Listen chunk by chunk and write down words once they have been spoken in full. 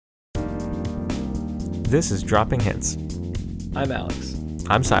This is Dropping Hints. I'm Alex.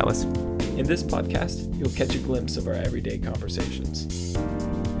 I'm Silas. In this podcast, you'll catch a glimpse of our everyday conversations.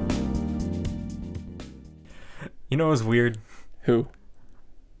 You know what was weird? Who?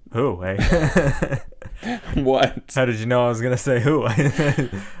 Who, eh? What? How did you know I was going to say who?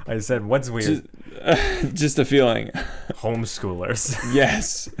 I said, what's weird? Just a feeling. Homeschoolers.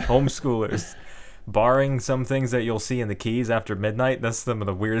 Yes. Homeschoolers. Barring some things that you'll see in the Keys after midnight, that's some of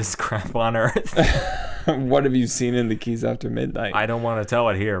the weirdest crap on earth. What have you seen in the Keys after midnight? I don't want to tell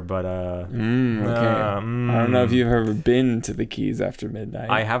it here, but... Okay. I don't know if you've ever been to the Keys after midnight.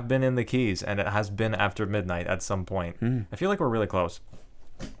 I have been in the Keys, and it has been after midnight at some point. I feel like we're really close.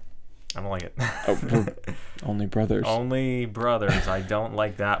 I don't like it. We're only brothers. Only brothers. I don't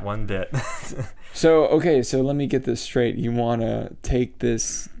like that one bit. So let me get this straight. You want to take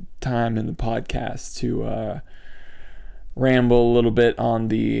this time in the podcast to ramble a little bit on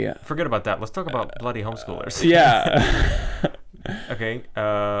the... Forget about that. Let's talk about bloody homeschoolers. Yeah. Okay.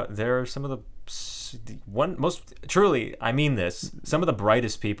 There are some of I mean this, some of the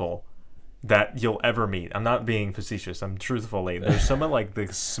brightest people that you'll ever meet. I'm not being facetious. I'm truthfully. There's some of like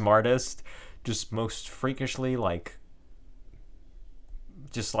the smartest, just most freakishly Well,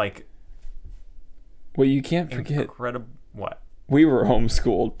 you can't forget... Incredible. What? We were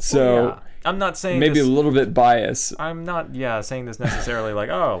homeschooled, so yeah. I'm not saying maybe this, a little bit biased. I'm not, saying this necessarily like,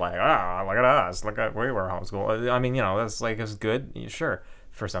 look at us, we were homeschooled. I mean, it's good, sure,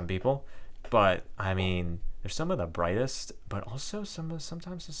 for some people, but I mean, they're some of the brightest, but also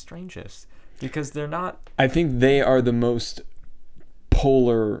sometimes the strangest, because they're not. I think they are the most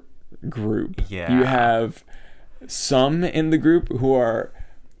polar group. Yeah. You have some in the group who are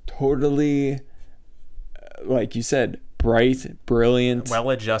totally, like you said, bright, brilliant,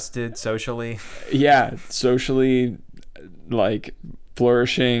 well-adjusted socially. Yeah, socially, like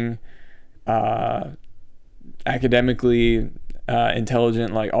flourishing, academically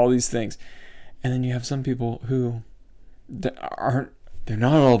intelligent, like all these things. And then you have some people who they're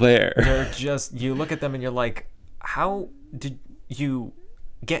not all there. They're just, you look at them and you're like, how did you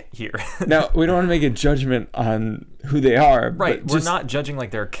get here? Now, we don't want to make a judgment on who they are. Right, but we're not judging like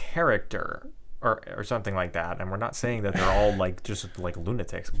their character or something like that, and we're not saying that they're all like just like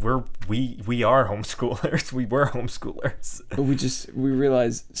lunatics. We are homeschoolers. We were homeschoolers. But we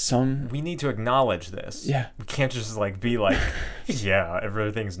realize some... We need to acknowledge this. Yeah. We can't just like be like, yeah,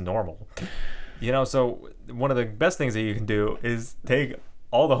 everything's normal. So one of the best things that you can do is take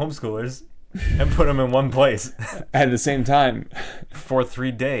all the homeschoolers and put them in one place. At the same time. For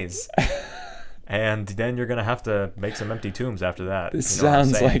 3 days. And then you're going to have to make some empty tombs after that. This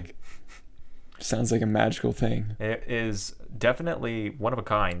sounds like a magical thing. It is definitely one of a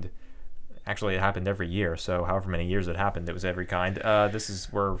kind. Actually, it happened every year, so however many years it happened, it was every kind.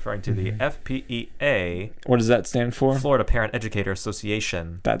 We're referring to the FPEA. What does that stand for? Florida Parent Educator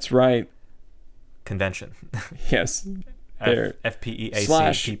Association. That's right. Convention. Yes. There.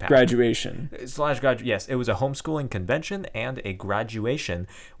 FPEAC. Graduation. Yes, it was a homeschooling convention and a graduation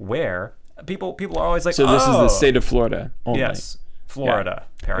where people are always like, so this is the state of Florida only. Yes. Florida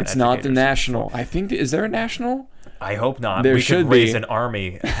Parent It's not the Educators. national. I think, is there a national? I hope not. There we should could raise be an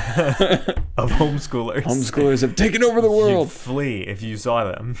army of homeschoolers. Homeschoolers have taken over the You'd world. flee if you saw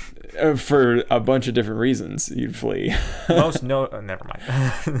them. For a bunch of different reasons, you'd flee. Never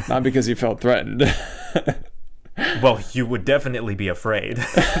mind. Not because you felt threatened. Well, you would definitely be afraid.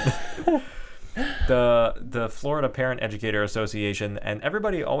 The Florida Parent Educator Association, and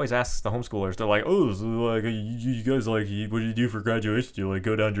everybody always asks the homeschoolers, they're like, oh, so like you guys, like, what do you do for graduation? Do you like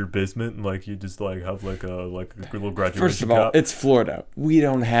go down to your basement and like you just like have like a little graduation First of all, cup? it's Florida. We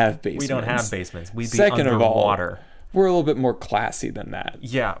don't have basements. We don't have basements. We'd be Second underwater. of all, we're a little bit more classy than that.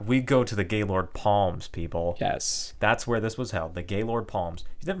 Yeah, we go to the Gaylord Palms, people. Yes. That's where this was held, the Gaylord Palms.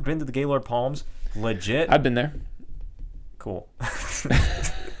 You've never been to the Gaylord Palms? Legit? I've been there. Cool.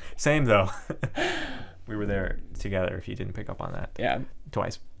 Same, though. We were there together, if you didn't pick up on that. Yeah.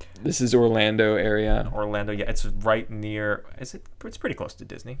 Twice. This is Orlando area. Orlando, yeah. It's right near... It's pretty close to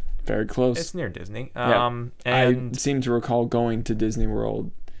Disney. Very close. It's near Disney. Yeah. And I seem to recall going to Disney World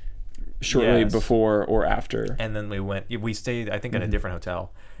shortly before or after. And then we stayed, I think, at a different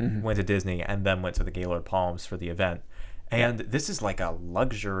hotel. Went to Disney, and then went to the Gaylord Palms for the event. And this is like a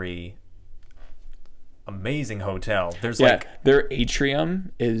luxury... amazing hotel. There's their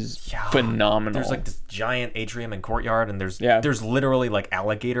atrium is phenomenal. There's like this giant atrium and courtyard, and there's literally like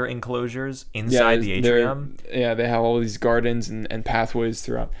alligator enclosures inside the atrium. They have all these gardens and pathways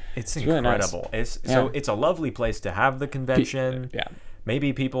throughout. It's incredible. Really nice. So it's a lovely place to have the convention.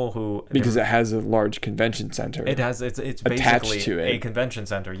 Maybe people who... Because it has a large convention center. It has. It's attached basically to it. A convention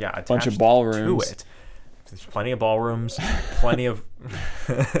center. Yeah, attached bunch of ballrooms to it. There's plenty of ballrooms, plenty of.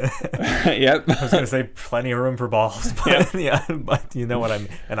 Yep. I was gonna say plenty of room for balls, but yeah, but you know what I mean.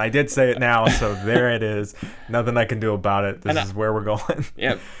 And I did say it now, so there it is. Nothing I can do about it. This is where we're going.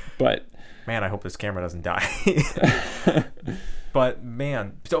 Yep. But man, I hope this camera doesn't die. But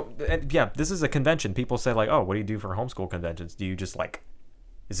man, so yeah, this is a convention. People say like, oh, what do you do for homeschool conventions? Do you just like,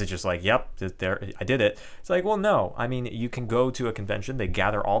 is it just like, yep, there, I did it? It's like, well, no. I mean, you can go to a convention. They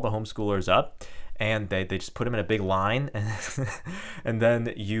gather all the homeschoolers up, and they just put them in a big line, and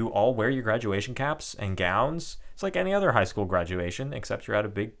then you all wear your graduation caps and gowns. It's like any other high school graduation, except you're at a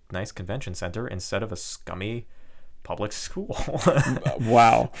big, nice convention center instead of a scummy public school.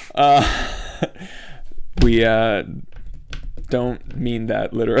 Wow. We don't mean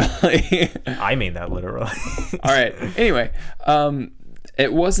that literally. I mean that literally. All right. Anyway,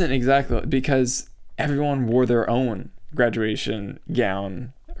 it wasn't exactly because everyone wore their own graduation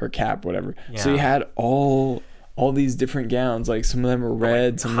gown or cap, whatever. Yeah. So you had all these different gowns. Like some of them were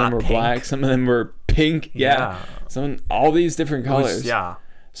red, some of them were pink. Black, some of them were pink. Yeah. All these different colors. Yeah.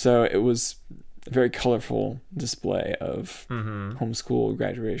 So it was a very colorful display of homeschool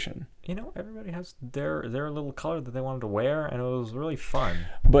graduation. You know, everybody has their little color that they wanted to wear, and it was really fun.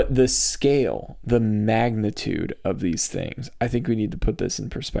 But the scale, the magnitude of these things, I think we need to put this in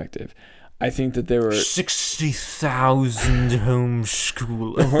perspective. I think that there were 60,000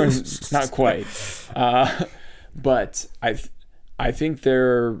 homeschoolers. Not quite. But I think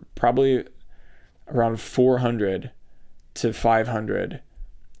there are probably around 400 to 500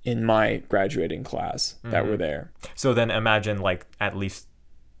 in my graduating class that were there. So then imagine like at least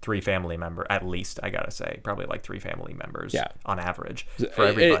three family members, at least I gotta say, probably like three family members on average for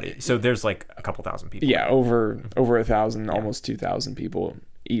everybody. So there's like a couple thousand people. Yeah, over 1,000, almost 2,000 people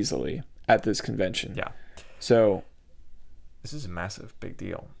easily at this convention. Yeah. So this is a massive, big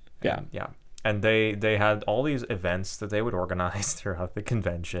deal. Yeah. And, yeah. And they had all these events that they would organize throughout the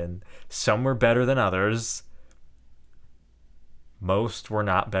convention. Some were better than others. Most were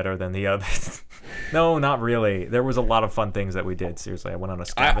not better than the others. No, not really. There was a lot of fun things that we did. Seriously, I went on a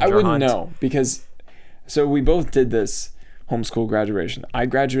scavenger hunt. I wouldn't know because, so we both did this homeschool graduation. I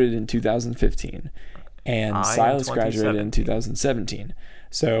graduated in 2015, and Silas graduated in 2017.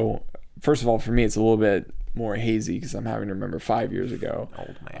 So first of all, for me, it's a little bit more hazy because I'm having to remember 5 years ago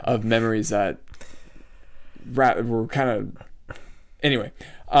of memories that were kind of anyway.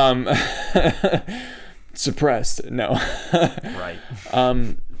 Suppressed. No. Right.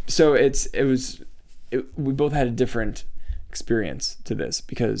 So we both had a different experience to this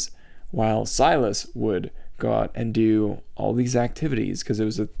because while Silas would go out and do all these activities because it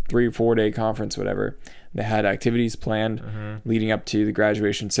was a 3 or 4 day conference, whatever, they had activities planned leading up to the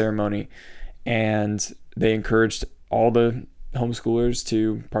graduation ceremony, and they encouraged all the homeschoolers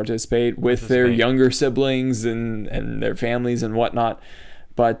to participate with their younger siblings and their families and whatnot.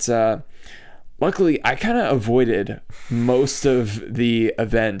 But luckily, I kind of avoided most of the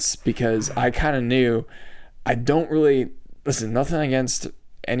events because I kind of knew I don't really listen. Nothing against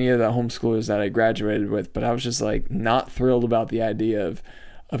any of the homeschoolers that I graduated with, but I was just like not thrilled about the idea of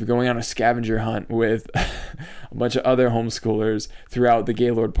going on a scavenger hunt with a bunch of other homeschoolers throughout the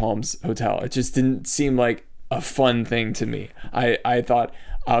Gaylord Palms Hotel. It just didn't seem like a fun thing to me. I thought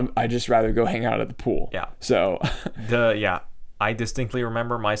I'd just rather go hang out at the pool. Yeah. So I distinctly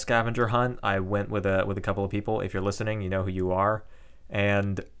remember my scavenger hunt. I went with a couple of people. If you're listening, you know who you are.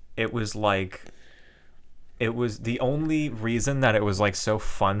 And it was the only reason that it was like so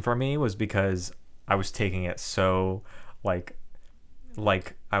fun for me was because I was taking it so like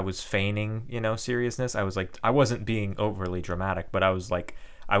I was feigning, seriousness. I was like, I wasn't being overly dramatic, but I was like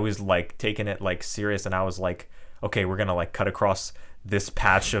taking it like serious, and I was like, okay, we're gonna like cut across this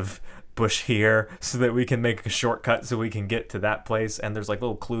patch of bush here so that we can make a shortcut so we can get to that place, and there's like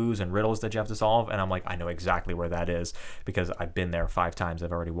little clues and riddles that you have to solve, and I'm like, I know exactly where that is because I've been there 5 times.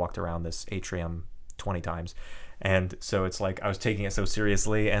 I've already walked around this atrium 20 times. And so it's like I was taking it so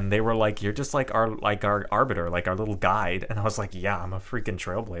seriously, and they were like, you're just like our arbiter, like our little guide. And I was like, yeah, I'm a freaking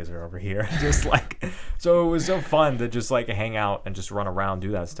trailblazer over here. Just like, so it was so fun to just like hang out and just run around, do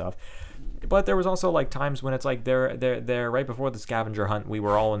that stuff. But there was also like times when it's like they're right before the scavenger hunt, we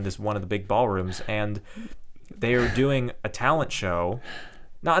were all in this one of the big ballrooms, and they were doing a talent show.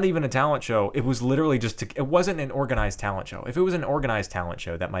 Not even a talent show. It was literally it wasn't an organized talent show. If it was an organized talent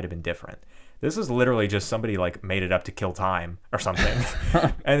show, that might have been different. This is literally just somebody like made it up to kill time or something.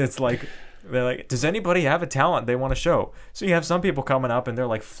 And it's like, they're like, does anybody have a talent they want to show? So you have some people coming up and they're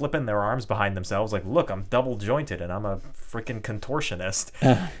like flipping their arms behind themselves. Like, look, I'm double jointed and I'm a freaking contortionist.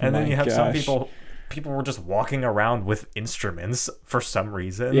 And then you have some people people were just walking around with instruments for some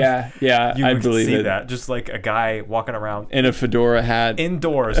reason. Yeah, You I would believe see it. that. Just like a guy walking around In a fedora hat,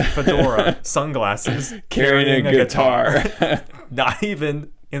 indoors, fedora, sunglasses, carrying a guitar. Not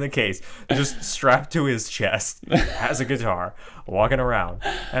even in the case, just strapped to his chest, has a guitar, walking around.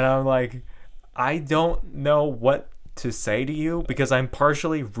 And I'm like, I don't know what to say to you, because I'm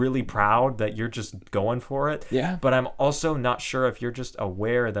partially really proud that you're just going for it. Yeah. But I'm also not sure if you're just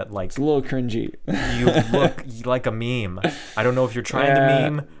aware that, like, It's a little cringy. you look like a meme. I don't know if you're trying to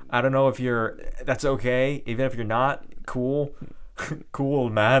meme. I don't know if you're. That's okay. Even if you're not, cool. Cool,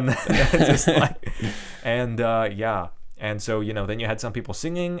 man. Just like, and yeah. And so, you know, then you had some people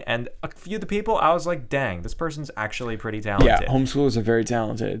singing, and a few of the people, I was like, dang, this person's actually pretty talented. Yeah, homeschoolers are very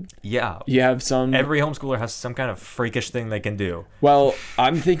talented. Yeah. You have some... Every homeschooler has some kind of freakish thing they can do. Well,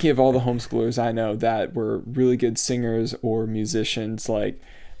 I'm thinking of all the homeschoolers I know that were really good singers or musicians, like,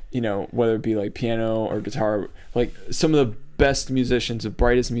 you know, whether it be like piano or guitar. Like, some of the best musicians, the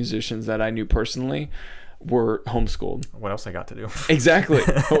brightest musicians that I knew personally were homeschooled. What else I got to do? Exactly.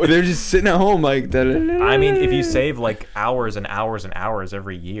 They're just sitting at home like that. I mean, if you save like hours and hours and hours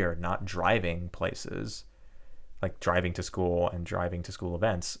every year not driving places, like driving to school and driving to school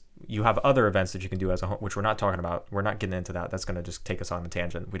events, you have other events that you can do as a home, which we're not talking about. We're not getting into that. That's going to just take us on a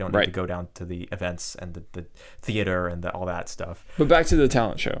tangent. We don't need to go down to the events and the theater and all that stuff. But back to the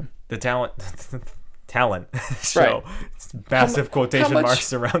talent show. The talent show. Massive quotation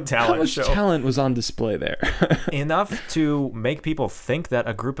marks around talent how much show. Talent was on display there. Enough to make people think that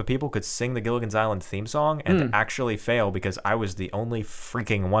a group of people could sing the Gilligan's Island theme song and actually fail, because I was the only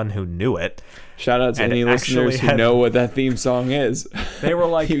freaking one who knew it. Shout out to any listeners who know what that theme song is. They were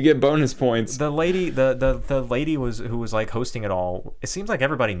like, you get bonus points. The lady, the lady who was like hosting it all. It seems like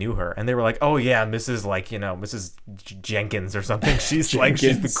everybody knew her, and they were like, "Oh yeah, Mrs. like, you know, Mrs. Jenkins or something. She's like,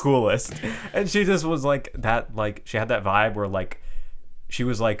 she's the coolest." And she just was like that. Like, she had that vibe where like she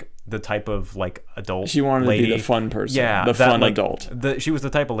was like the type of like adult. She wanted lady. to be the fun person. Yeah, the that, fun like, adult. She was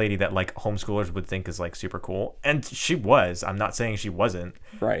the type of lady that like homeschoolers would think is like super cool, and she was. I'm not saying she wasn't.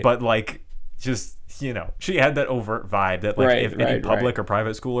 Right. But like, just, you know, she had that overt vibe that like if any public or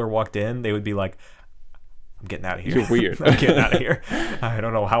private schooler walked in, they would be like, I'm getting out of here. You're weird. I'm getting out of here. I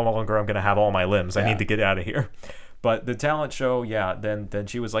don't know how longer I'm gonna have all my limbs. I need to get out of here. But the talent show, yeah, then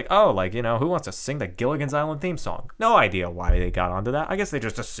she was like, oh, like, you know, who wants to sing the Gilligan's Island theme song? No idea why they got onto that. I guess they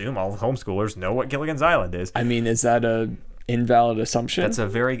just assume all homeschoolers know what Gilligan's Island is. I mean, is that a invalid assumption? That's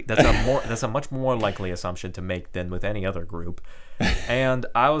a much more likely assumption to make than with any other group. And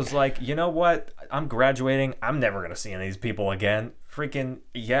I was like, you know what? I'm graduating. I'm never gonna see any of these people again. Freaking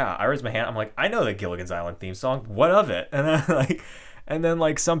yeah! I raised my hand. I'm like, I know the Gilligan's Island theme song. What of it? And then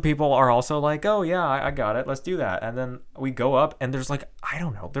like some people are also like, oh yeah, I got it. Let's do that. And then we go up, and there's like, I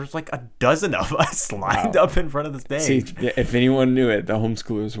don't know, there's like a dozen of us lined up in front of the stage. See, if anyone knew it, the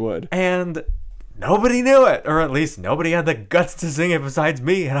homeschoolers would. And nobody knew it, or at least nobody had the guts to sing it besides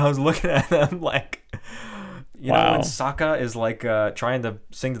me. And I was looking at them like, you know, when Sokka is like trying to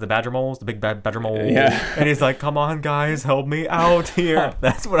sing to the badger moles, the big badger mole, and he's like, come on guys, help me out here.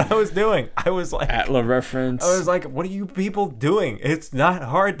 That's what I was doing. I was like, Atla reference. I was like, what are you people doing? It's not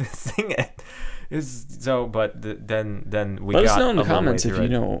hard to sing it. Then we let got us know in the a little comments way if through you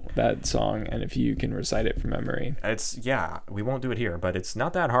know that song and if you can recite it from memory. We won't do it here, but it's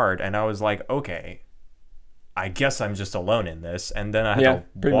not that hard. And I was like, okay, I guess I'm just alone in this. And then I had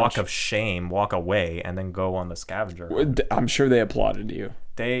to walk away, and then go on the scavenger. I'm sure they applauded you.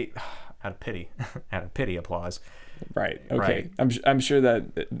 They had a pity applause. Right. Okay. Right. I'm sure that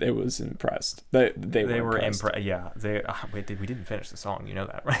it was impressed. They were impressed. Yeah. We didn't finish the song. You know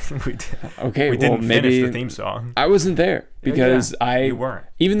that, right? We did. Okay. We didn't finish the theme song. I wasn't there because you weren't.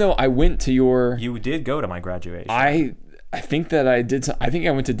 Even though I went to your. You did go to my graduation. I think that I did. I think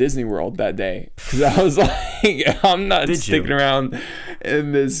I went to Disney World that day because I was like, I'm not sticking around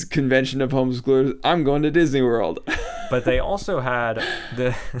in this convention of homeschoolers. I'm going to Disney World. But they also had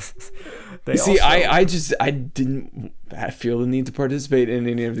the. I didn't feel the need to participate in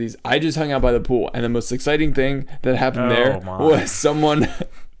any of these. I just hung out by the pool, and the most exciting thing that happened was someone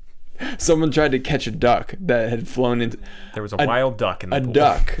tried to catch a duck that had flown into. There was a wild duck in the pool. A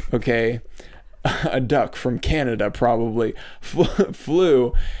duck, okay. A duck from Canada probably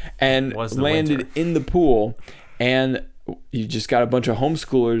flew and landed in the pool, and you just got a bunch of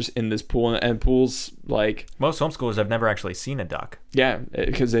homeschoolers in this pool, and pools like most homeschoolers have never actually seen a duck. Yeah,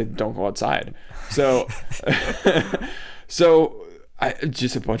 because they don't go outside. So,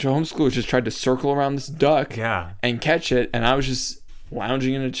 just a bunch of homeschoolers just tried to circle around this duck, and catch it, and I was just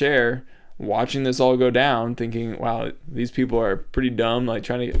lounging in a chair, watching this all go down, thinking, "Wow, these people are pretty dumb." Like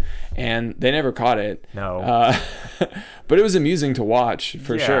trying to, and they never caught it. No. But it was amusing to watch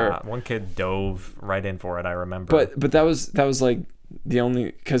for sure. One kid dove right in for it. I remember. But that was like the only,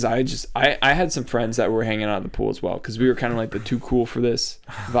 because I had some friends that were hanging out at the pool as well, because we were kind of like the too cool for this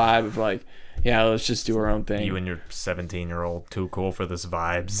vibe of like, yeah, let's just do our own thing. You and your 17-year-old too cool for this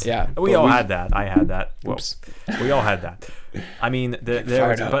vibes. Yeah, we all had that. I had that. Oops. We all had that. I mean,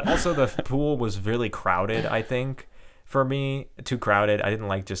 but also the pool was really crowded. I think for me, too crowded. I didn't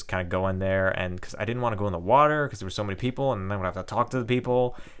like just kind of go in there, and because I didn't want to go in the water because there were so many people, and then we'd have to talk to the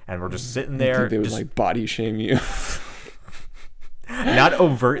people, and we're just sitting there. I think they would like body shame you. Not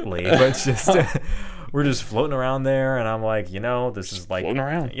overtly, but just we're just floating around there, and I'm like, this is like floating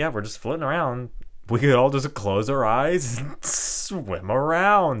around. Yeah, we're just floating around. We could all just close our eyes and swim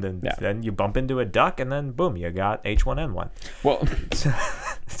around, and then you bump into a duck, and then boom, you got H1N1. Well,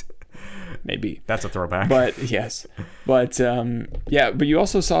 maybe that's a throwback. But yes, but but you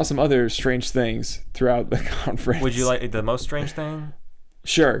also saw some other strange things throughout the conference. Would you like the most strange thing?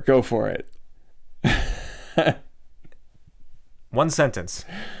 Sure, go for it. One sentence.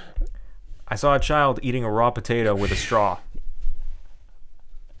 I saw a child eating a raw potato with a straw.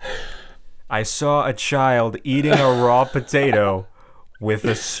 I saw a child eating a raw potato with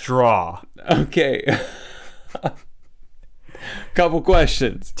a straw. Okay. Couple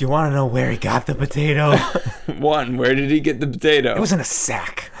questions. Do you want to know where he got the potato? One, where did he get the potato? It was in a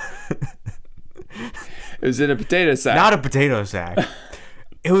sack. It was in a potato sack. Not a potato sack.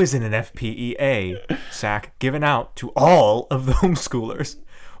 It was in an FPEA sack given out to all of the homeschoolers.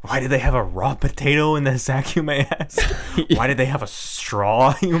 Why did they have a raw potato in the sack, you may ask? Why did they have a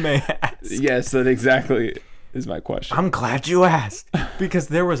straw, you may ask? Yes, that exactly is my question. I'm glad you asked, because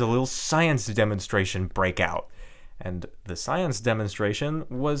there was a little science demonstration breakout. And the science demonstration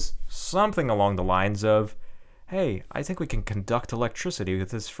was something along the lines of, hey, I think we can conduct electricity with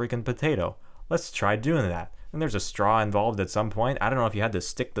this freaking potato. Let's try doing that. And there's a straw involved at some point. I don't know if you had to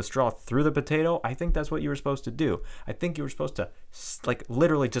stick the straw through the potato. I think that's what you were supposed to do. I think you were supposed to, like,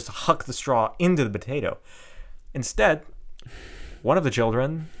 literally just huck the straw into the potato. Instead, one of the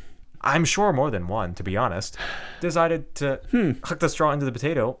children, I'm sure more than one, to be honest, decided to huck the straw into the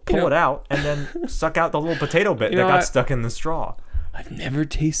potato, pull it out, and then suck out the little potato bit that got stuck in the straw. I've never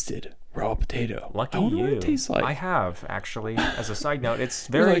tasted raw potato. Lucky I wonder you. what it tastes like. I have, actually. As a side note, it's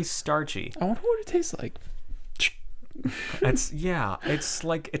very starchy. I wonder what it tastes like.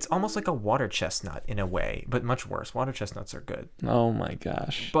 It's almost like a water chestnut in a way, but much worse. Water chestnuts are good. Oh my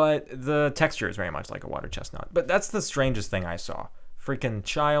gosh. But the texture is very much like a water chestnut. But that's the strangest thing I saw. Freaking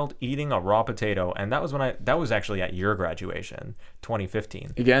child eating a raw potato, and that was actually at your graduation,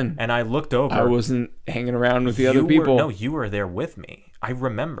 2015. Again. And I looked over. I wasn't hanging around with the other people. You were there with me. I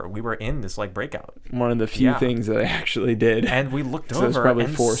remember we were in this like breakout. One of the few things that I actually did. And we looked so over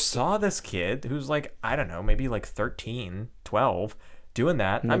and forced. saw this kid who's like, I don't know, maybe like 13, 12, doing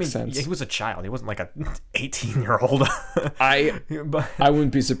that. Makes sense. He was a child. He wasn't like a 18-year-old. I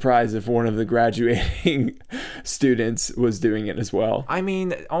wouldn't be surprised if one of the graduating students was doing it as well. I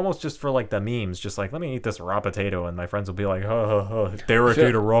mean, almost just for like the memes, just like, let me eat this raw potato, and my friends will be like, Derek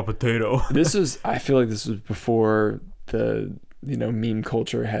ate a raw potato. I feel like this was before the meme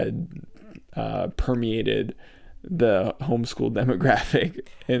culture had permeated the homeschool demographic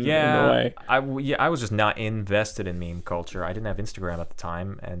in the way. I was just not invested in meme culture. I didn't have Instagram at the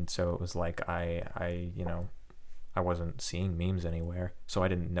time, and so it was like I wasn't seeing memes anywhere, so I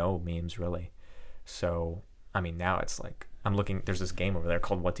didn't know memes really. So I mean, now it's like I'm looking. There's this game over there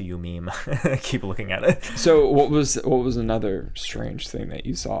called What Do You Meme? I keep looking at it. So what was another strange thing that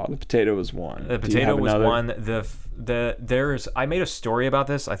you saw? The potato was one. The potato was one. I made a story about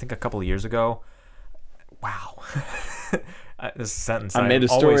this, I think a couple of years ago. Wow. This sentence. I made a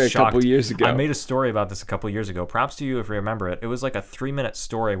story a couple years ago. I made a story about this a couple years ago. Props to you if you remember it. It was like a 3-minute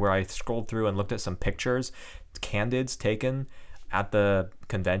story where I scrolled through and looked at some pictures, candids taken at the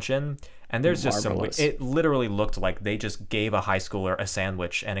convention. And there's just Marvelous. it literally looked like they just gave a high schooler a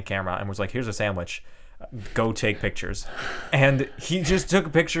sandwich and a camera and was like, here's a sandwich, go take pictures. And he just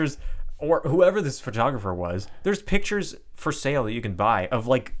took pictures, or whoever this photographer was, there's pictures for sale that you can buy of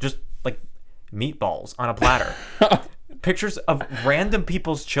like just like meatballs on a platter. Pictures of random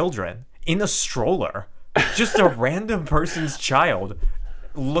people's children in a stroller. Just a random person's child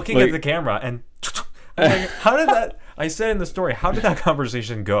looking at the camera and I'm like, how did that... I said in the story, how did that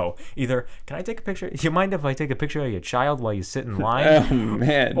conversation go? Either, can I take a picture? Do you mind if I take a picture of your child while you sit in line? Oh,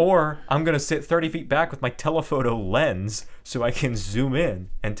 man. Or I'm going to sit 30 feet back with my telephoto lens so I can zoom in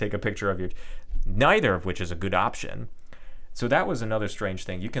and take a picture of your... Neither of which is a good option. So that was another strange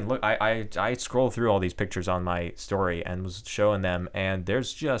thing. You can look. I scrolled through all these pictures on my story and was showing them, and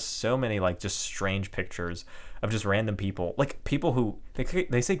there's just so many like just strange pictures of just random people, like people who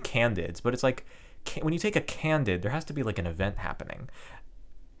they say candids, but it's like when you take a candid, there has to be like an event happening.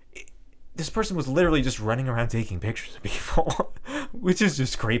 This person was literally just running around taking pictures of people, which is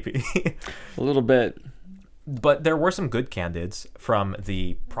just creepy. A little bit. But there were some good candids from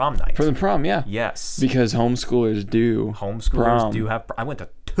the prom night. From the prom, yeah. Yes. Because homeschoolers do. Homeschoolers do have. I went to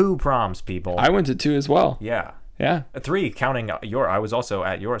 2 proms, people. I went to 2 as well. Yeah. Yeah. 3 counting your. I was also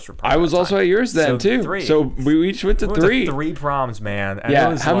at yours for prom. I was also at yours then too. 3. So we each went to We 3. went to 3 proms, man. And Yeah.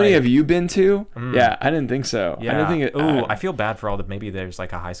 it was How many have you been to? Yeah, I didn't think so. Yeah. I didn't think it. Ooh, I feel bad for all the. Maybe there's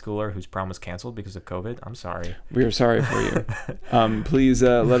like a high schooler whose prom was canceled because of COVID. I'm sorry. We are sorry for you. Please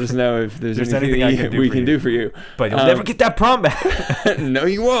let us know if there's anything we can do for you. But you'll never get that prom back. No,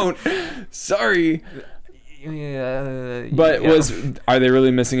 you won't. Sorry. Yeah. But are they really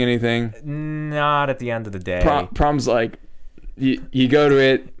missing anything? Not at the end of the day. Prom's like, you go to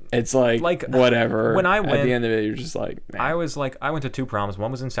it. It's like whatever. When I went, at the end of it, you're just like, man. I went to 2 proms. One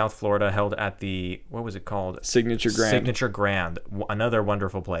was in South Florida, held at the, what was it called? Signature Grand. Signature Grand, another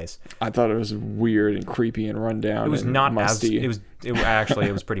wonderful place. I thought it was weird and creepy and run down. It was and not musty. it was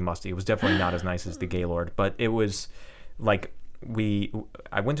pretty musty. It was definitely not as nice as the Gaylord, but it was like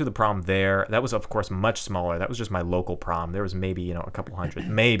I went to the prom there. That was of course much smaller. That was just my local prom. There was maybe a couple hundred,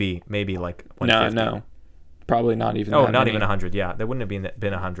 maybe like 150. No. Probably not even. Oh, not even 100. Yeah, there wouldn't have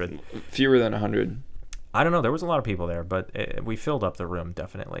been 100. Fewer than 100. I don't know. There was a lot of people there, but we filled up the room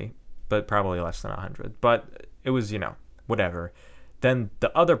definitely, but probably less than 100. But it was whatever. Then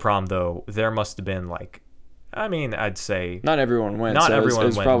the other prom though, there must have been like, I mean, I'd say not everyone went. Not so everyone it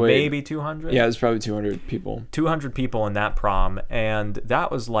was went. Probably, maybe 200. Yeah, it was probably 200 people. 200 people in that prom, and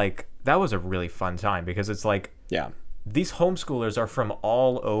that was a really fun time because it's like, yeah. These homeschoolers are from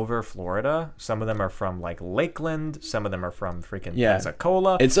all over Florida. Some of them are from like Lakeland. Some of them are from freaking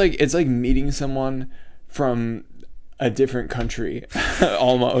Pensacola. It's like meeting someone from a different country,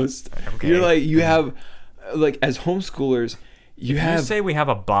 almost. Okay. You're like, you have, like, as homeschoolers, you say we have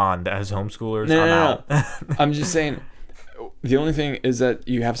a bond as homeschoolers. No. I'm just saying, the only thing is that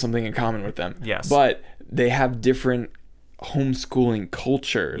you have something in common with them. Yes. But they have different homeschooling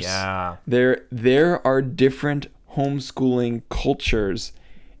cultures. Yeah. There are different homeschooling cultures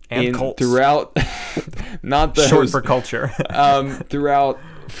and cults throughout not the short for culture throughout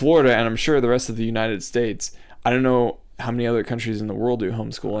Florida, and I'm sure the rest of the United States. I don't know how many other countries in the world do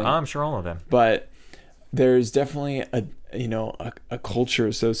homeschooling. I'm sure all of them, but there's definitely a culture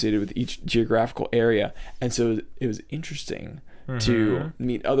associated with each geographical area, and so it was interesting to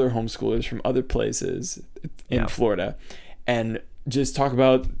meet other homeschoolers from other places in Florida and just talk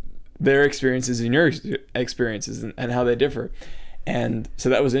about their experiences and your experiences and how they differ. And so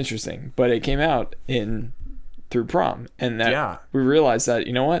that was interesting, but it came out through prom, and that we realized that,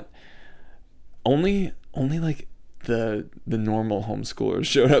 you know what, only like the normal homeschoolers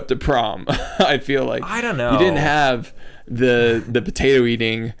showed up to prom. I feel like, I don't know, you didn't have the potato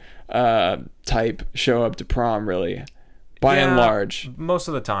eating type show up to prom really. By and large, most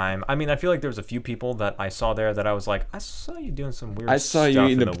of the time. I mean, I feel like there was a few people that I saw there that I was like, I saw you doing some weird stuff. I saw you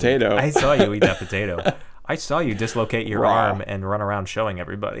eating a potato. I saw you eat that potato. I saw you dislocate your arm and run around showing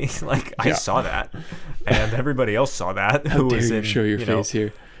everybody. Like, I saw that, and everybody else saw that. How dare you show your face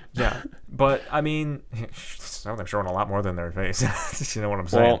here? Yeah, but I mean, some of them showing a lot more than their face. You know what I'm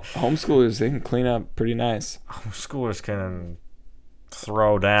saying? Well, homeschoolers, they can clean up pretty nice. Homeschoolers can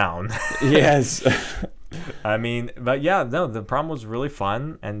throw down. Yes. I mean, but yeah, no, the prom was really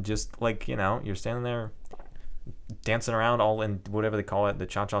fun, and just like, you're standing there dancing around all in whatever they call it, the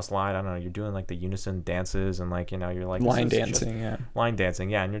cha-cha slide. I don't know, you're doing like the unison dances, and like, you're like line dancing,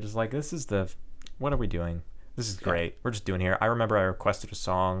 and you're just like, what are we doing? This is great. We're just doing here. I remember I requested a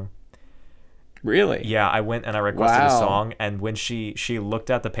song. Really? Yeah, I went and I requested a song, and when she looked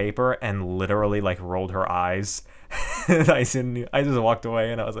at the paper and literally like rolled her eyes, I just walked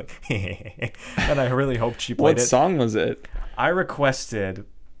away, and I was like, and I really hoped she played it. What song was it? I requested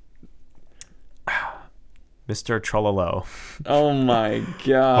Mr. Trololo. Oh my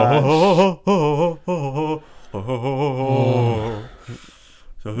gosh.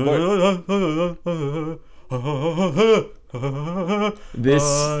 This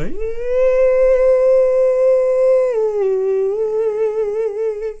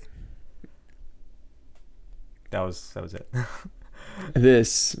that was it.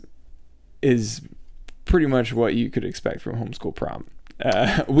 This is pretty much what you could expect from homeschool prom.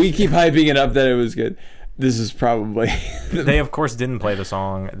 We keep hyping it up that it was good. this is probably. They of course didn't play the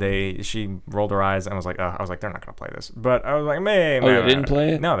song. She rolled her eyes and was like, I was like, they're not gonna play this. But I was like, maybe. Oh, they didn't play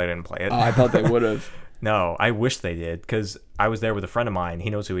it? No, they didn't play it. Oh, I thought they would have. No, I wish they did, because I was there with a friend of mine. He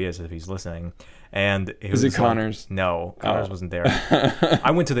knows who he is if he's listening. And Is it Connors? No, Connors wasn't there.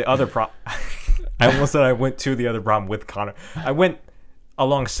 I went to the other prom. I almost said I went to the other prom with Connor. I went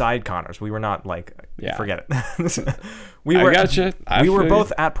alongside Connors. We were not like, forget it. I gotcha. We were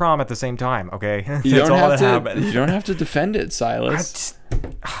both at prom at the same time. Okay, you don't have to. Happened. You don't have to defend it, Silas.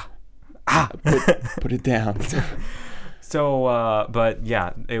 Put it down. So, but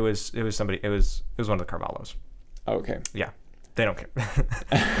yeah, it was somebody. It was one of the Carvalhos. Okay. Yeah, they don't care.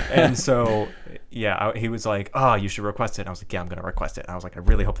 And so, yeah, he was like, "Oh, you should request it." And I was like, "Yeah, I'm gonna request it." And I was like, "I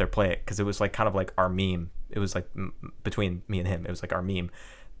really hope they play it," because it was like kind of like our meme. It was like between me and him. It was like our meme,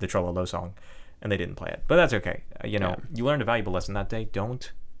 the Trololo song, and they didn't play it. But that's okay. You learned a valuable lesson that day.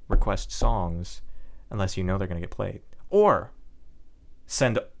 Don't request songs unless you know they're gonna get played, or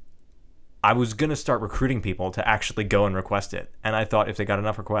send. I was going to start recruiting people to actually go and request it. And I thought if they got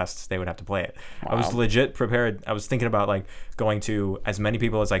enough requests, they would have to play it. Wow. I was legit prepared. I was thinking about like going to as many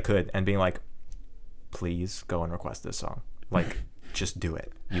people as I could and being like, please go and request this song. Like, just do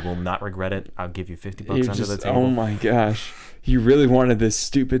it. You will not regret it. I'll give you $50 under the table. Oh my gosh. You really wanted this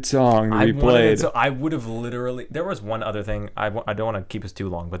stupid song to be played. So I would have literally... There was one other thing. I don't want to keep us too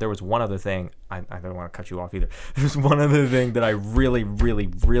long, but there was one other thing. I don't want to cut you off either. There was one other thing that I really, really,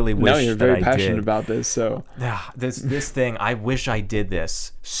 really wish that I did. No, you're very passionate about this, so... Yeah, this thing, I wish I did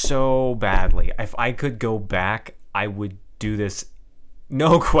this so badly. If I could go back, I would do this.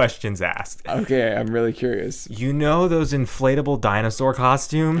 No questions asked. Okay, I'm really curious. You know those inflatable dinosaur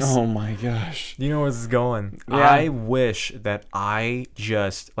costumes? Oh my gosh. You know where this is going. Yeah. I wish that I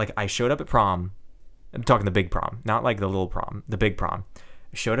just, like, I showed up at prom. I'm talking the big prom, not like the little prom, the big prom.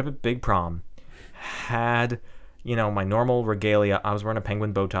 I showed up at big prom, had, my normal regalia. I was wearing a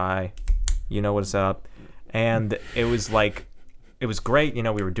penguin bow tie. You know what's up. And it was like, it was great. We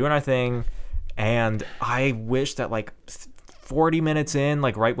were doing our thing. And I wish that, like, 40 minutes in,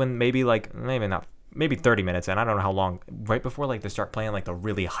 like right when maybe 30 minutes in, I don't know how long, right before like they start playing like the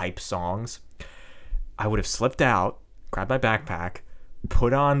really hype songs, I would have slipped out, grabbed my backpack,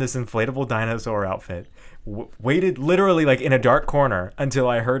 put on this inflatable dinosaur outfit, waited literally like in a dark corner until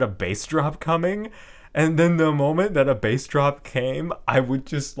I heard a bass drop coming. And then the moment that a bass drop came, I would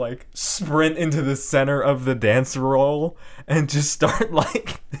just like sprint into the center of the dance roll and just start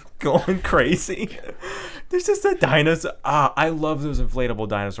like going crazy. There's just a dinosaur. I love those inflatable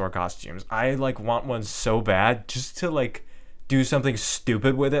dinosaur costumes. I like want one so bad just to like do something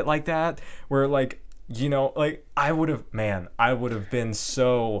stupid with it like that. Where like, I would have been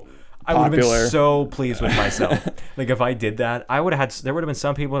so... I would have been so pleased with myself. Like if I did that, there would have been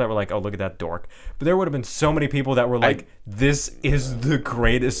some people that were like, oh, look at that dork. But there would have been so many people that were like, this is the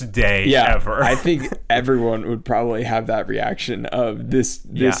greatest day ever. I think everyone would probably have that reaction of this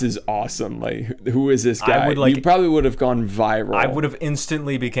is awesome. Like, who is this guy? You probably would have gone viral. I would have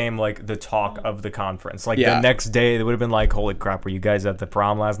instantly became like the talk of the conference. Like the next day, they would have been like, holy crap, were you guys at the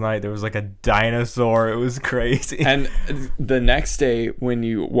prom last night? There was like a dinosaur. It was crazy. And the next day when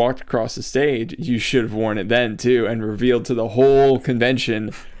you walked across the stage, you should have worn it then too and revealed to the whole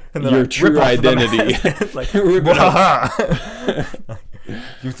convention your true identity. Like, you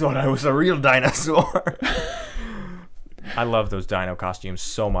thought I was a real dinosaur. I love those dino costumes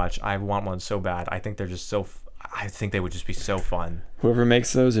so much. I want one so bad. I think they're just I think they would just be so fun. Whoever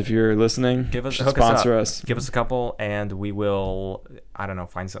makes those, if you're listening, sponsor us. Give us a couple, and we will, I don't know,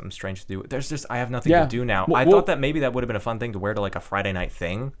 find something strange to do. I have nothing to do now. I thought that maybe that would have been a fun thing to wear to like a Friday night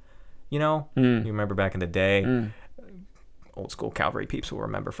thing. You remember back in the day, old school Calvary peeps will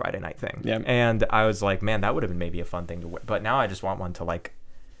remember Friday night thing. Yeah. And I was like, man, that would have been maybe a fun thing to wear. But now I just want one to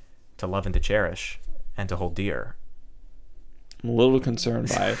love and to cherish and to hold dear. I'm a little concerned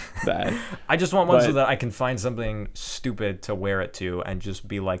by that. I just want one so that I can find something stupid to wear it to and just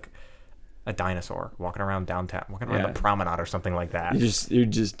be like a dinosaur walking around downtown, walking around the promenade or something like that. You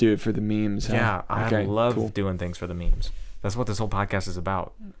just do it for the memes. Huh? Yeah, I love doing things for the memes. That's what this whole podcast is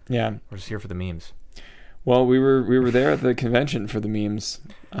about. Yeah, we're just here for the memes. Well, we were there at the convention for the memes,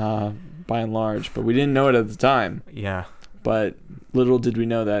 by and large, but we didn't know it at the time. Yeah. But little did we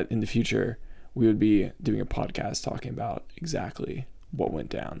know that in the future we would be doing a podcast talking about exactly what went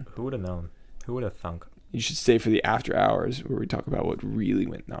down. Who would have known? Who would have thunk? You should stay for the after hours where we talk about what really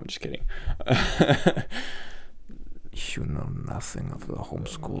went. No, I'm just kidding. You know nothing of the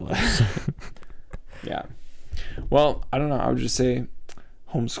homeschoolers. Yeah. Well, I don't know. I would just say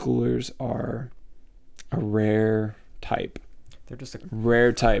homeschoolers are a rare type. They're just a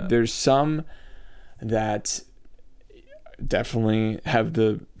rare type. There's some that definitely have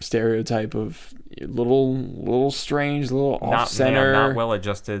the stereotype of little strange, little off center, not well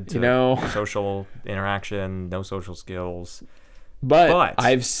adjusted to you know, social interaction, no social skills. But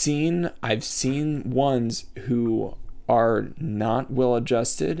I've seen ones who are not well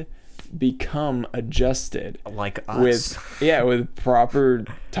adjusted become adjusted, like us, with proper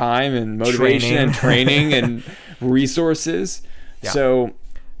time and motivation and training and resources. Yeah. So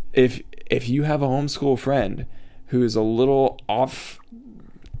if you have a homeschool friend who is a little off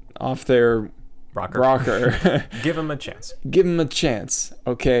their rocker give him a chance. Give him a chance.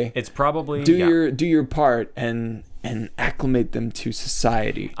 Okay, it's probably do your part and acclimate them to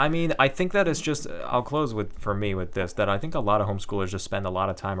society. I mean, I think that it's just, I'll close with this, that I think a lot of homeschoolers just spend a lot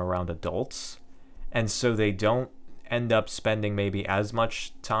of time around adults, and so they don't end up spending maybe as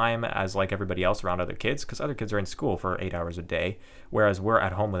much time as like everybody else around other kids, because other kids are in school for 8 hours a day, whereas we're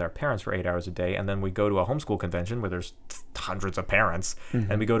at home with our parents for 8 hours a day, and then we go to a homeschool convention where there's hundreds of parents,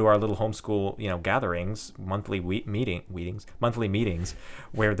 and we go to our little homeschool, gatherings, monthly meetings,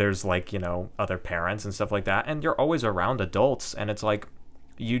 where there's like, other parents and stuff like that, and you're always around adults, and it's like,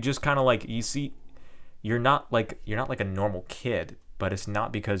 you just kind of like, you see, you're not like a normal kid, but it's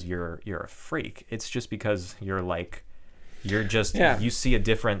not because you're a freak. It's just because you see a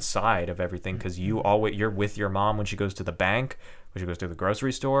different side of everything, because you're with your mom when she goes to the bank, when she goes to the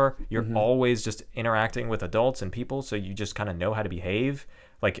grocery store. You're always just interacting with adults and people, so you just kind of know how to behave.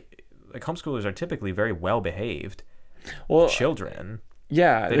 Like homeschoolers are typically very well behaved children.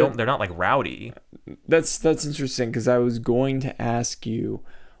 Yeah, they're not like rowdy. That's interesting, because I was going to ask you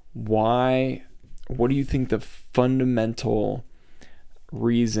what do you think the fundamental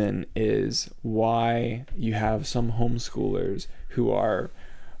reason is why you have some homeschoolers who are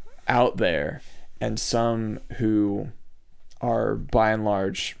out there and some who are by and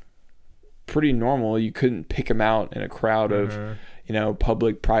large pretty normal? You couldn't pick them out in a crowd of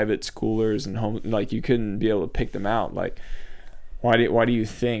public private schoolers and home, like you couldn't be able to pick them out. Like why do you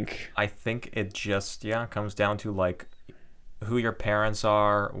think? I think it just comes down to like who your parents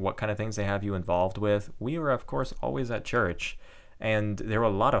are, what kind of things they have you involved with. We were of course always at church, and there were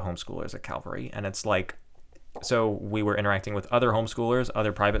a lot of homeschoolers at Calvary, and it's like, so we were interacting with other homeschoolers,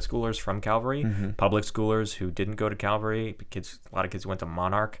 other private schoolers from Calvary, public schoolers who didn't go to Calvary, a lot of kids who went to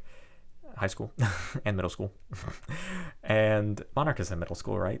Monarch High School and middle school. And Monarch is in middle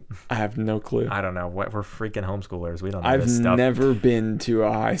school, right? I have no clue. I don't know. We're freaking homeschoolers. We don't know this stuff. I've never been to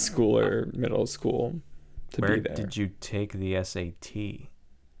a high school or middle school to Where be there. Did you take the SAT?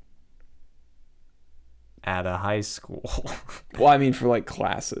 At a high school. Well, I mean for like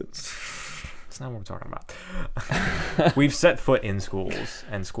classes. That's not what we're talking about. We've set foot in schools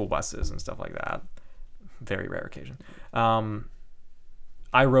and school buses and stuff like that. Very rare occasion.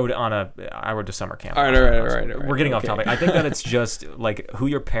 I rode to summer camp. All right. We're getting off topic. I think that it's just like who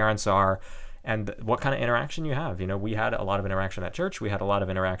your parents are and what kind of interaction you have. We had a lot of interaction at church. We had a lot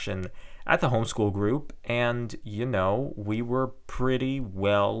of interaction at the homeschool group, and we were pretty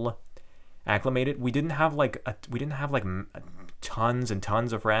well acclimated. We didn't have like tons and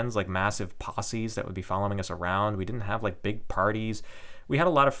tons of friends, like massive posses that would be following us around. We didn't have like big parties. We had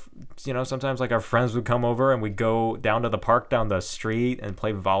a lot of, sometimes like our friends would come over and we'd go down to the park down the street and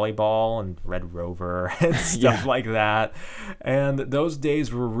play volleyball and Red Rover and stuff like that. And those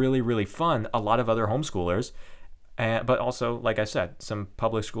days were really, really fun. A lot of other homeschoolers, but also, like I said, some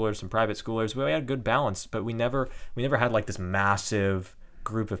public schoolers, some private schoolers. We had a good balance, but we never had like this massive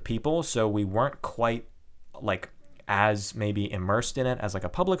group of people, so we weren't quite like as maybe immersed in it as like a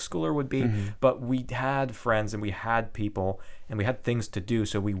public schooler would be, but we had friends and we had people and we had things to do,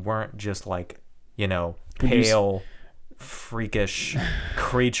 so we weren't just like pale freakish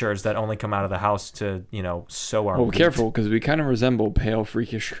creatures that only come out of the house to sow our wheat. Careful, because we kind of resemble pale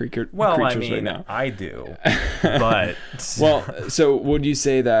freakish creatures right now. I do. But so would you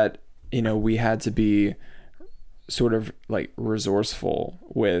say that we had to be sort of like resourceful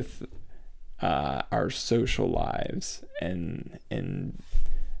with our social lives and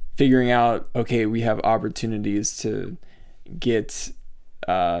figuring out, okay, we have opportunities to get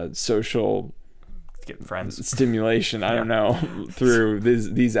social friends stimulation, I don't know, through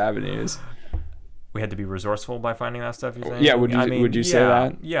these avenues? We had to be resourceful by finding that stuff, you're saying? Yeah, would you say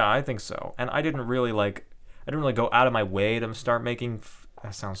that? Yeah, I think so. And I didn't really go out of my way to start making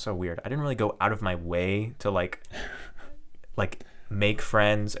that sounds so weird. I didn't really go out of my way to like make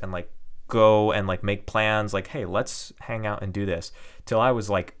friends and like go and like make plans like, hey, let's hang out and do this, till I was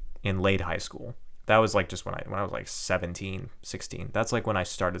like in late high school. That was like just when I was like 17, 16. That's like when I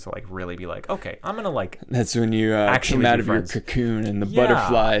started to like really be like, okay, I'm gonna like That's when you actually came out be of friends. your cocoon and the Yeah,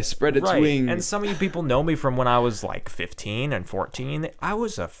 butterfly spread its right. wings. And some of you people know me from when I was like 15 and 14. I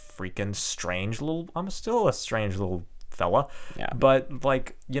was a freaking I'm still a strange little fella. Yeah. But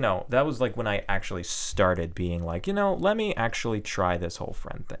like, you know, that was like when I actually started being like, you know, let me actually try this whole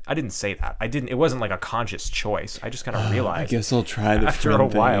friend thing. I didn't say that. It wasn't like a conscious choice. I just kind of I realized guess I'll try the after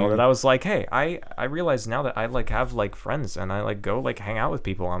friend a while thing. that I was like, hey, I realize now that I like have like friends and I like go like hang out with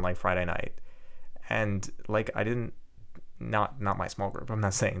people on like Friday night. And like I didn't not my small group. I'm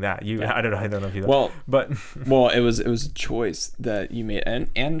not saying that. I don't know if you Well, but well, it was a choice that you made,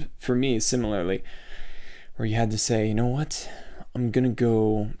 and for me similarly, where you had to say, you know what, I'm gonna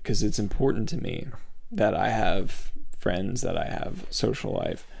go because it's important to me that I have friends, that I have social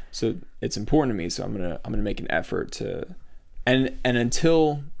life. So it's important to me. So I'm gonna make an effort to, and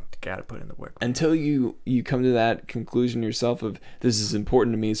until gotta put in the work. Until you come to that conclusion yourself of this is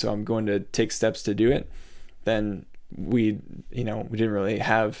important to me, so I'm going to take steps to do it, then we didn't really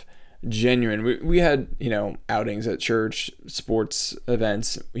have genuine. We had outings at church, sports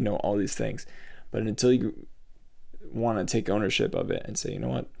events, all these things, but until you want to take ownership of it and say, you know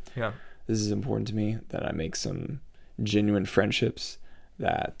what, yeah, this is important to me, that I make some genuine friendships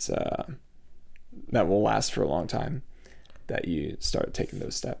that will last for a long time, that you start taking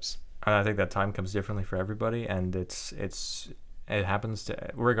those steps. I think that time comes differently for everybody, and it happens to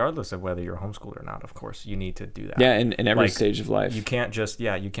regardless of whether you're homeschooled or not. Of course, you need to do that. Yeah, in every stage of life. You can't just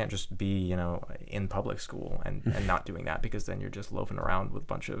be in public school and not doing that, because then you're just loafing around with a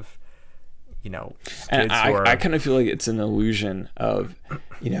bunch of kids. And I kind of feel like it's an illusion of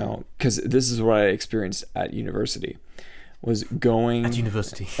because this is what I experienced at university, was going at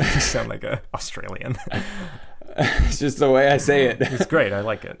university. You sound like a Australian. It's just the way I say it. It's great. I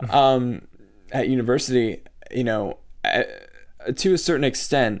like it. At university, to a certain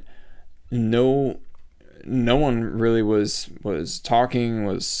extent, no one really was talking,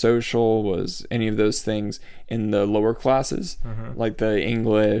 was social, was any of those things in the lower classes, like the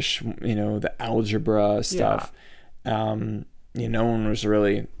English, the algebra stuff. Yeah. No one was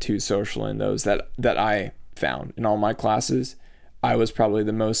really too social in those that I found in all my classes. I was probably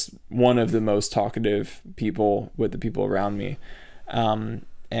one of the most talkative people with the people around me. And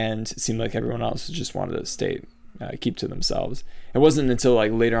it seemed like everyone else just wanted to keep to themselves. It wasn't until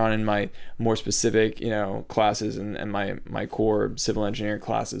like later on in my more specific, classes and my core civil engineering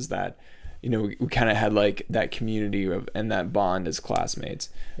classes that, we kind of had like that community and that bond as classmates.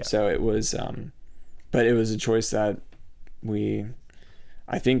 Yeah. So it was, but it was a choice that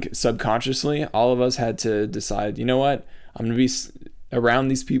I think subconsciously, all of us had to decide, you know what, I'm going to be around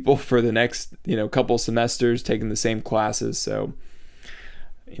these people for the next, couple semesters, taking the same classes. So,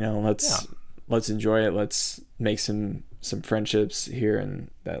 let's enjoy it. Let's make some friendships here, and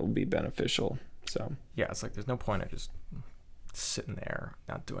that will be beneficial. So yeah, it's like there's no point in just sitting there,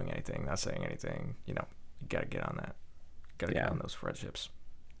 not doing anything, not saying anything. You got to get on that. Got to get on those friendships.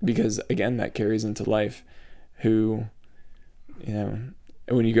 Because again, that carries into life. When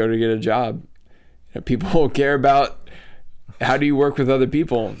you go to get a job, people care about how do you work with other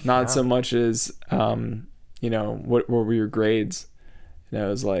people, not so much as what were your grades. It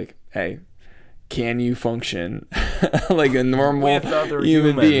was like, hey, can you function like a normal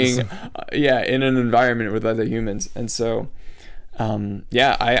human being in an environment with other humans? And so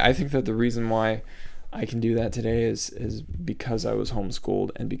I think that the reason why I can do that today is because I was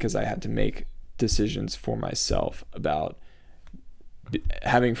homeschooled, and because I had to make decisions for myself about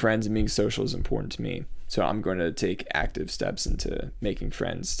having friends and being social is important to me. So I'm going to take active steps into making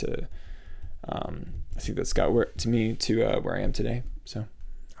friends to, I think that's got where I am today. So,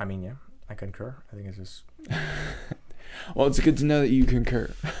 I mean, yeah, I concur. I think it's just, well, it's good to know that you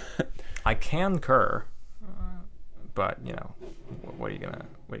concur. I can concur, but what are you gonna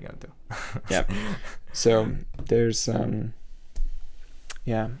do? Yeah. So there's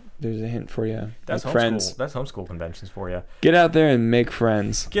there's a hint for you. That's homeschool. Friends. That's homeschool conventions for you. Get out there and make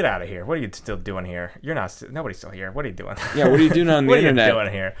friends. Get out of here. What are you still doing here? You're not. Nobody's still here. What are you doing? Yeah. What are you doing on the internet? What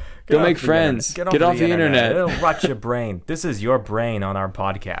are you doing here? Go make friends. Get off the internet. It'll rot your brain. This is your brain on our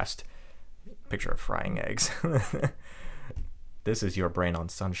podcast. Picture of frying eggs. This is your brain on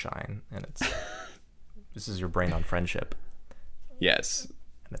sunshine, and this is your brain on friendship. Yes.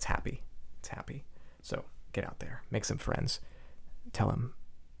 And it's happy. It's happy. So get out there. Make some friends. Tell him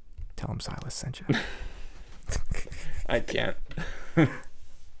Silas sent you. I can't.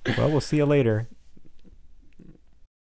 Well, we'll see you later.